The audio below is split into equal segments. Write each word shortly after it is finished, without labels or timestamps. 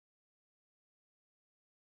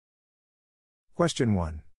Question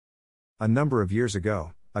 1. A number of years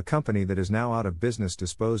ago, a company that is now out of business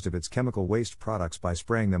disposed of its chemical waste products by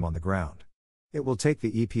spraying them on the ground. It will take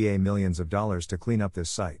the EPA millions of dollars to clean up this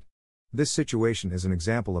site. This situation is an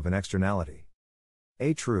example of an externality.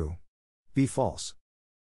 A. True. B. False.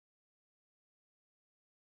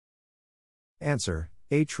 Answer: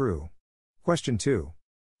 A. True. Question 2.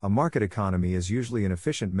 A market economy is usually an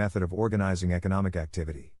efficient method of organizing economic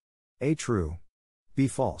activity. A. True. B.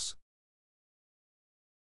 False.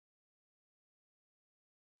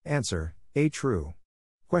 Answer: A. True.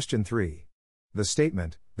 Question 3. The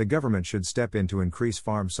statement, "The government should step in to increase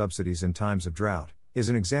farm subsidies in times of drought," is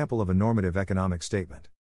an example of a normative economic statement.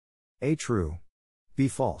 A. True. B.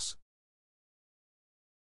 False.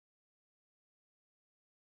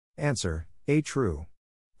 Answer: A. True.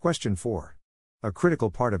 Question 4. A critical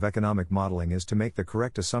part of economic modeling is to make the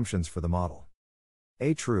correct assumptions for the model.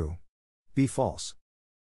 A. True. B. False.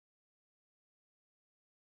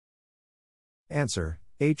 Answer: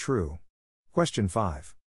 A. True. Question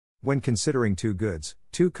 5. When considering two goods,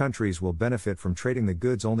 two countries will benefit from trading the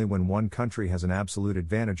goods only when one country has an absolute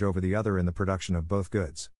advantage over the other in the production of both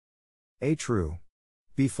goods. A. True.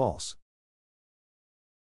 B. False.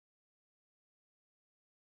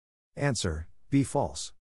 Answer: B.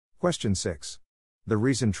 False. Question 6. The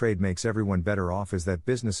reason trade makes everyone better off is that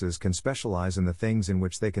businesses can specialize in the things in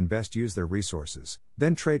which they can best use their resources,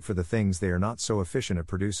 then trade for the things they are not so efficient at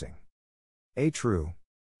producing. A. True.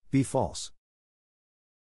 B. False.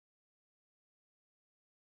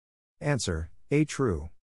 Answer: A. True.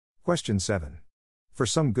 Question 7. For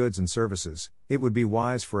some goods and services, it would be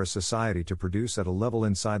wise for a society to produce at a level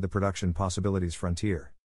inside the production possibilities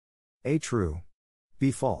frontier. A. True.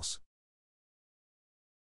 B. False.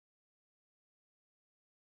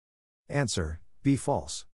 Answer: B.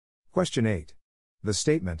 False. Question 8. The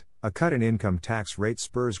statement, "A cut in income tax rate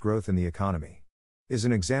spurs growth in the economy," is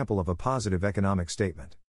an example of a positive economic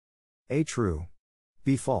statement. A. True.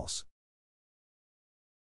 B. False.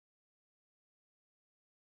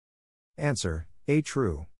 Answer: A.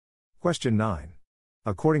 True. Question 9.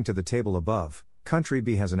 According to the table above, country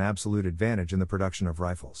B has an absolute advantage in the production of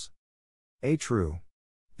rifles. A. True.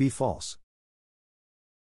 B. False.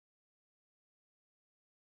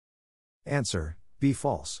 Answer: B.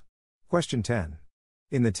 False. Question 10.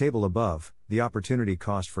 In the table above, the opportunity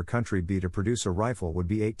cost for country B to produce a rifle would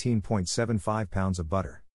be 18.75 pounds of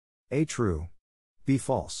butter. A. True. B.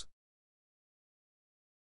 False.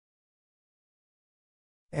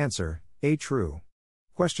 Answer: A. True.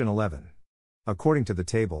 Question 11. According to the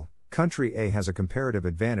table, country A has a comparative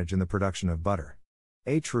advantage in the production of butter.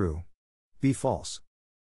 A. True. B. False.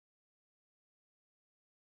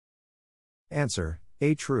 Answer: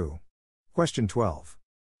 A. True. Question 12.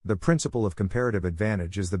 The principle of comparative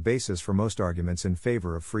advantage is the basis for most arguments in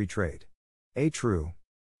favor of free trade. A. True.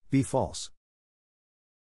 B. False.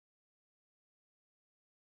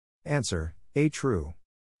 Answer: A. True.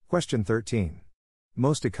 Question 13.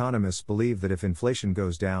 Most economists believe that if inflation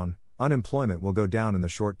goes down, unemployment will go down in the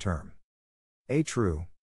short term. A. True.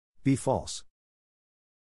 B. False.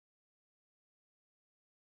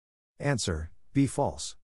 Answer: B.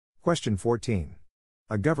 False. Question 14.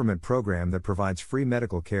 A government program that provides free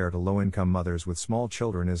medical care to low-income mothers with small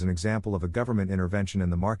children is an example of a government intervention in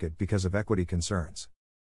the market because of equity concerns.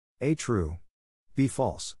 A. True. B.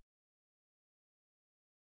 False.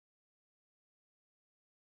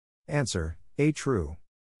 Answer: A. True.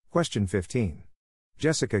 Question 15.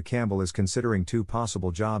 Jessica Campbell is considering two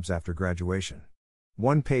possible jobs after graduation.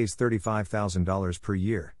 One pays $35,000 per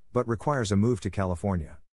year, but requires a move to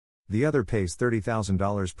California. The other pays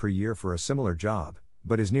 $30,000 per year for a similar job,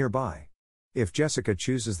 but is nearby. If Jessica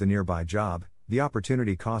chooses the nearby job, the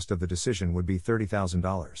opportunity cost of the decision would be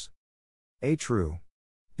 $30,000. A. True.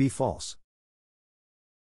 B. False.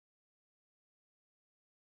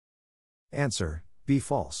 Answer: B.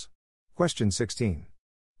 False. Question 16.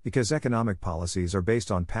 Because economic policies are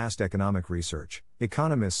based on past economic research,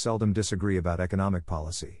 economists seldom disagree about economic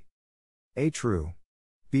policy. A. True.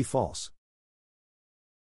 B. False.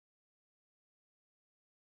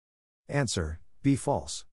 Answer: B.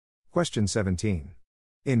 False. Question 17.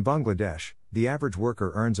 In Bangladesh, the average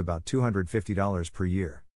worker earns about $250 per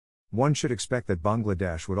year. One should expect that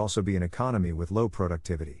Bangladesh would also be an economy with low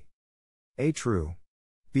productivity. A. True.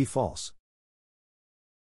 B. False.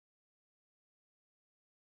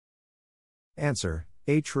 Answer: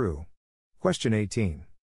 A. True. Question 18.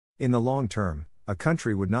 In the long term, a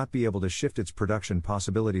country would not be able to shift its production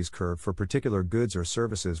possibilities curve for particular goods or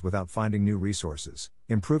services without finding new resources,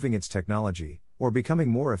 improving its technology, or becoming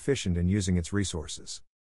more efficient in using its resources.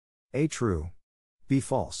 A. True. B.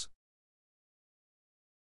 False.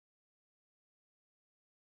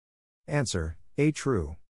 Answer: A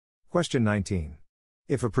true. Question 19.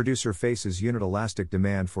 If a producer faces unit elastic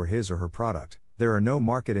demand for his or her product, there are no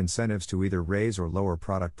market incentives to either raise or lower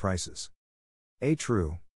product prices. A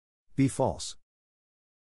true. B false.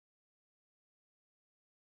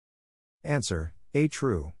 Answer: A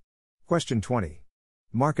true. Question 20.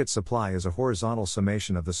 Market supply is a horizontal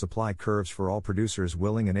summation of the supply curves for all producers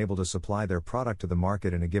willing and able to supply their product to the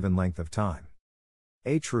market in a given length of time.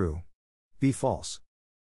 A true. B false.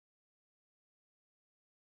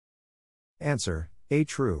 Answer: A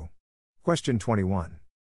true. Question 21.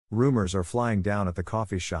 Rumors are flying down at the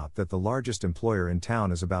coffee shop that the largest employer in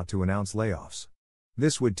town is about to announce layoffs.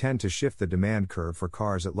 This would tend to shift the demand curve for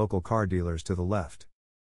cars at local car dealers to the left.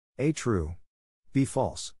 A true. B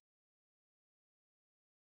false.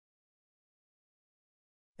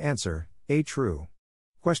 Answer: A true.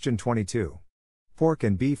 Question 22. Pork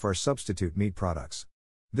and beef are substitute meat products.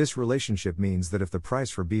 This relationship means that if the price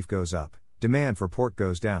for beef goes up, demand for pork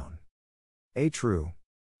goes down. A true.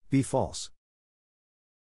 B false.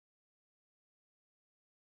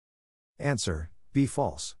 Answer: B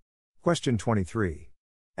false. Question 23.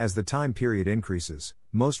 As the time period increases,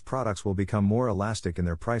 most products will become more elastic in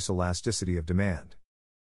their price elasticity of demand.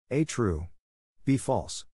 A true. B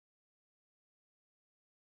false.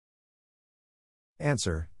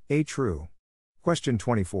 Answer: A true. Question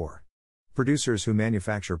 24. Producers who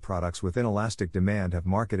manufacture products with inelastic demand have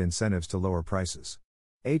market incentives to lower prices.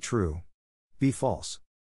 A true. B false.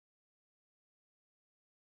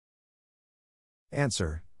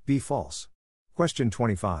 Answer: B false. Question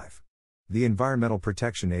 25. The Environmental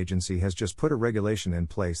Protection Agency has just put a regulation in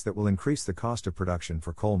place that will increase the cost of production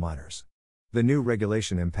for coal miners. The new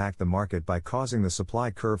regulation impact the market by causing the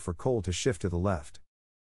supply curve for coal to shift to the left.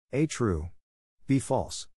 A true. B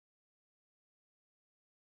false.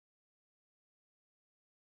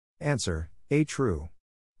 Answer: A true.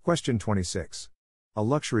 Question 26. A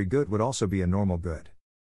luxury good would also be a normal good.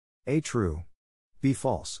 A true. B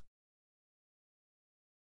false.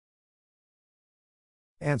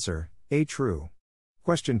 Answer: A true.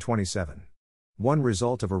 Question 27. One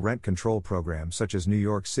result of a rent control program such as New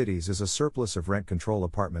York City's is a surplus of rent control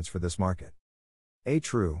apartments for this market. A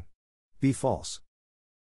true. B false.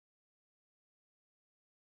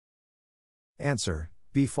 Answer: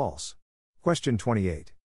 B false. Question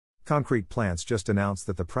 28. Concrete plants just announced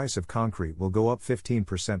that the price of concrete will go up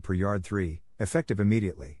 15% per yard 3, effective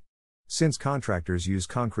immediately. Since contractors use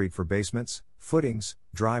concrete for basements, footings,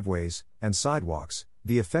 driveways, and sidewalks,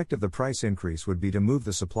 the effect of the price increase would be to move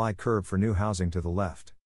the supply curve for new housing to the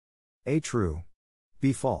left. A true.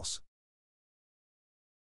 B false.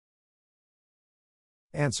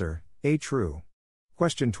 Answer: A true.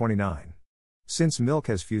 Question 29. Since milk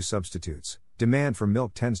has few substitutes, demand for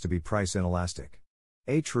milk tends to be price inelastic.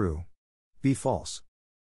 A true. B false.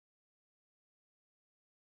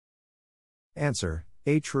 Answer: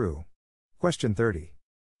 A true. Question 30.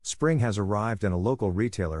 Spring has arrived and a local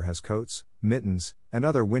retailer has coats, mittens, and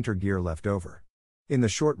other winter gear left over. In the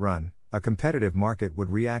short run, a competitive market would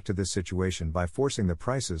react to this situation by forcing the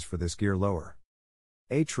prices for this gear lower.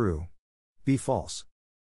 A true. B false.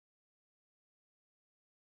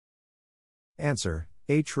 Answer: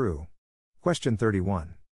 A true. Question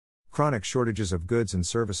 31. Chronic shortages of goods and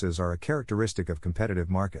services are a characteristic of competitive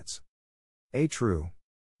markets. A true.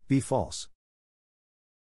 B false.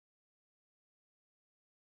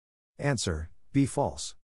 Answer: B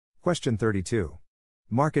false. Question 32.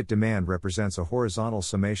 Market demand represents a horizontal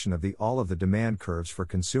summation of all of the demand curves for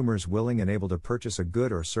consumers willing and able to purchase a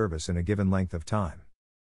good or service in a given length of time.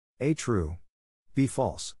 A true. B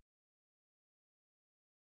false.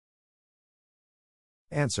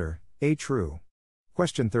 Answer: A true.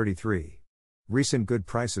 Question 33. Recent good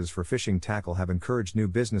prices for fishing tackle have encouraged new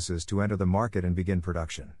businesses to enter the market and begin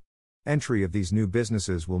production. Entry of these new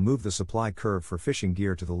businesses will move the supply curve for fishing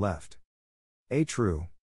gear to the left. A true.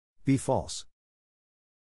 B false.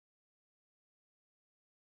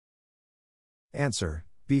 Answer: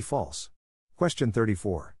 B false. Question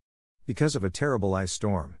 34. Because of a terrible ice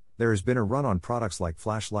storm, there has been a run on products like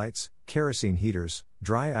flashlights, kerosene heaters,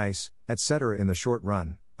 dry ice, etc. In the short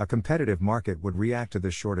run, a competitive market would react to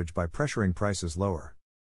this shortage by pressuring prices lower.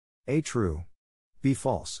 A true. B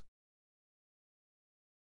false.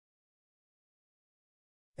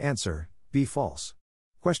 Answer: B false.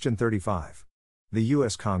 Question 35. The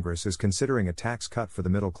U.S. Congress is considering a tax cut for the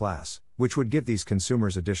middle class, which would give these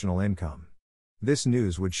consumers additional income. This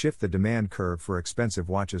news would shift the demand curve for expensive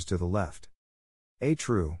watches to the left. A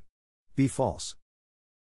true. B false.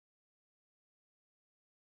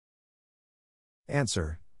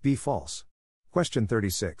 Answer: B false. Question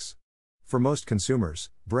 36. For most consumers,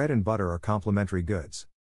 bread and butter are complementary goods.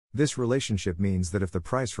 This relationship means that if the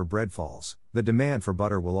price for bread falls, the demand for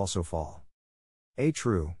butter will also fall. A.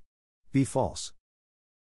 True. B. False.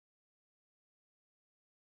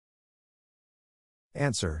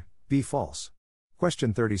 Answer: B. False.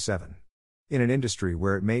 Question 37. In an industry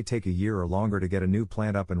where it may take a year or longer to get a new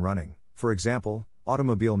plant up and running, for example,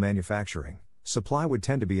 automobile manufacturing, supply would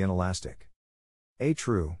tend to be inelastic. A.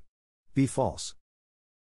 True. B. False.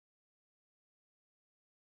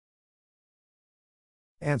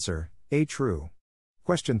 Answer: A. True.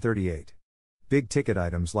 Question 38. Big ticket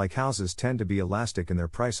items like houses tend to be elastic in their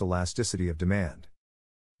price elasticity of demand.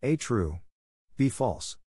 A. True. B.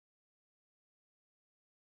 False.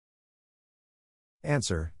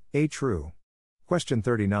 Answer: A. True. Question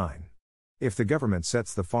 39. If the government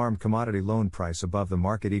sets the farm commodity loan price above the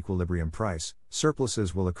market equilibrium price,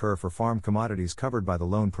 surpluses will occur for farm commodities covered by the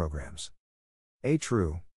loan programs. A.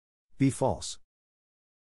 True. B. False.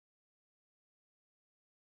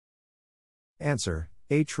 Answer: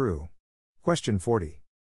 A. True. Question 40.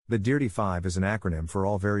 The DIRTY-5 is an acronym for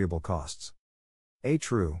all variable costs. A.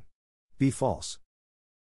 True. B. False.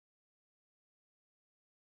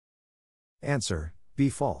 Answer: B.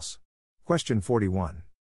 False. Question 41.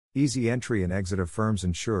 Easy entry and exit of firms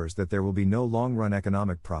ensures that there will be no long-run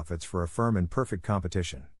economic profits for a firm in perfect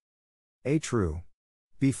competition. A. True.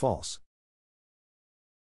 B. False.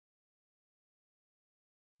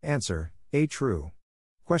 Answer: A. True.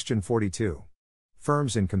 Question 42.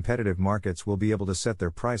 Firms in competitive markets will be able to set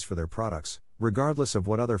their price for their products, regardless of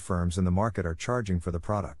what other firms in the market are charging for the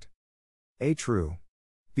product. A. True.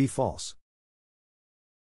 B. False.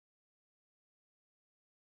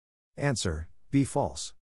 Answer: B.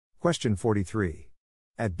 False. Question 43.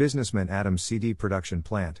 At Businessman Adams' CD production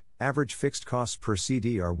plant, average fixed costs per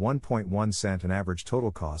CD are 1.1 cent and average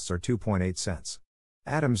total costs are 2.8 cents.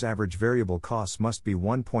 Adams' average variable costs must be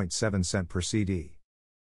 1.7 cent per CD.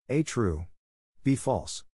 A. True. B.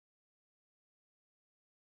 False.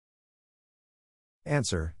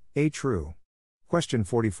 Answer: A. True. Question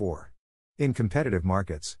 44. In competitive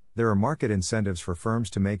markets, there are market incentives for firms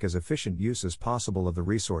to make as efficient use as possible of the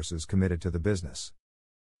resources committed to the business.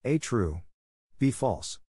 A. True. B.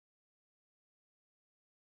 False.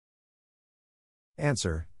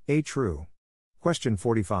 Answer: A. True. Question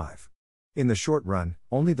 45. In the short run,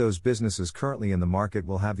 only those businesses currently in the market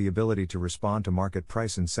will have the ability to respond to market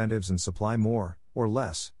price incentives and supply more, or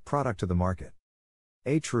less, product to the market.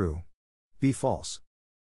 A. True. B. False.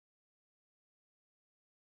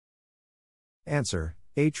 Answer: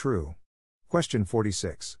 A. True. Question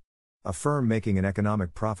 46. A firm making an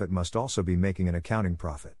economic profit must also be making an accounting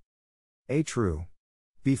profit. A. True.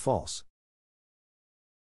 B. False.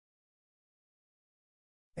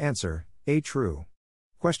 Answer: A. True.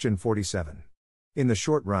 Question 47. In the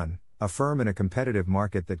short run, a firm in a competitive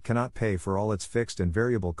market that cannot pay for all its fixed and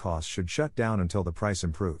variable costs should shut down until the price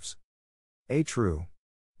improves. A. True.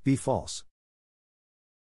 B. False.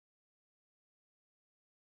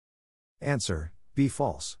 Answer: B.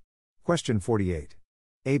 False. Question 48.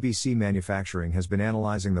 ABC Manufacturing has been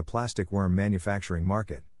analyzing the plastic worm manufacturing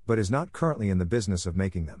market, but is not currently in the business of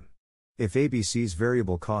making them. If ABC's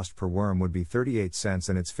variable cost per worm would be 38 cents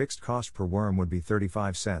and its fixed cost per worm would be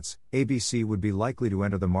 35 cents, ABC would be likely to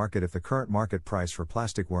enter the market if the current market price for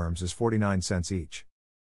plastic worms is 49 cents each.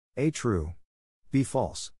 A. True. B.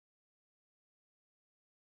 False.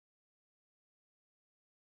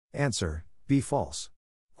 Answer: B. False.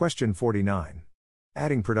 Question 49.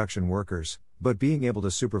 Adding production workers, but being able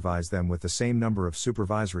to supervise them with the same number of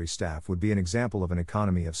supervisory staff would be an example of an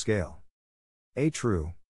economy of scale. A.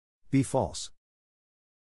 True. B. False.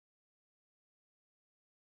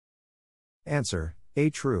 Answer: A.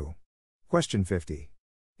 True. Question 50.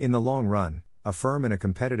 In the long run, a firm in a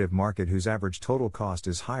competitive market whose average total cost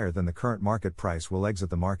is higher than the current market price will exit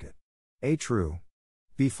the market. A. True.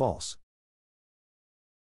 B. False.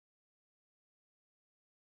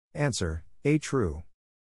 Answer: A. True.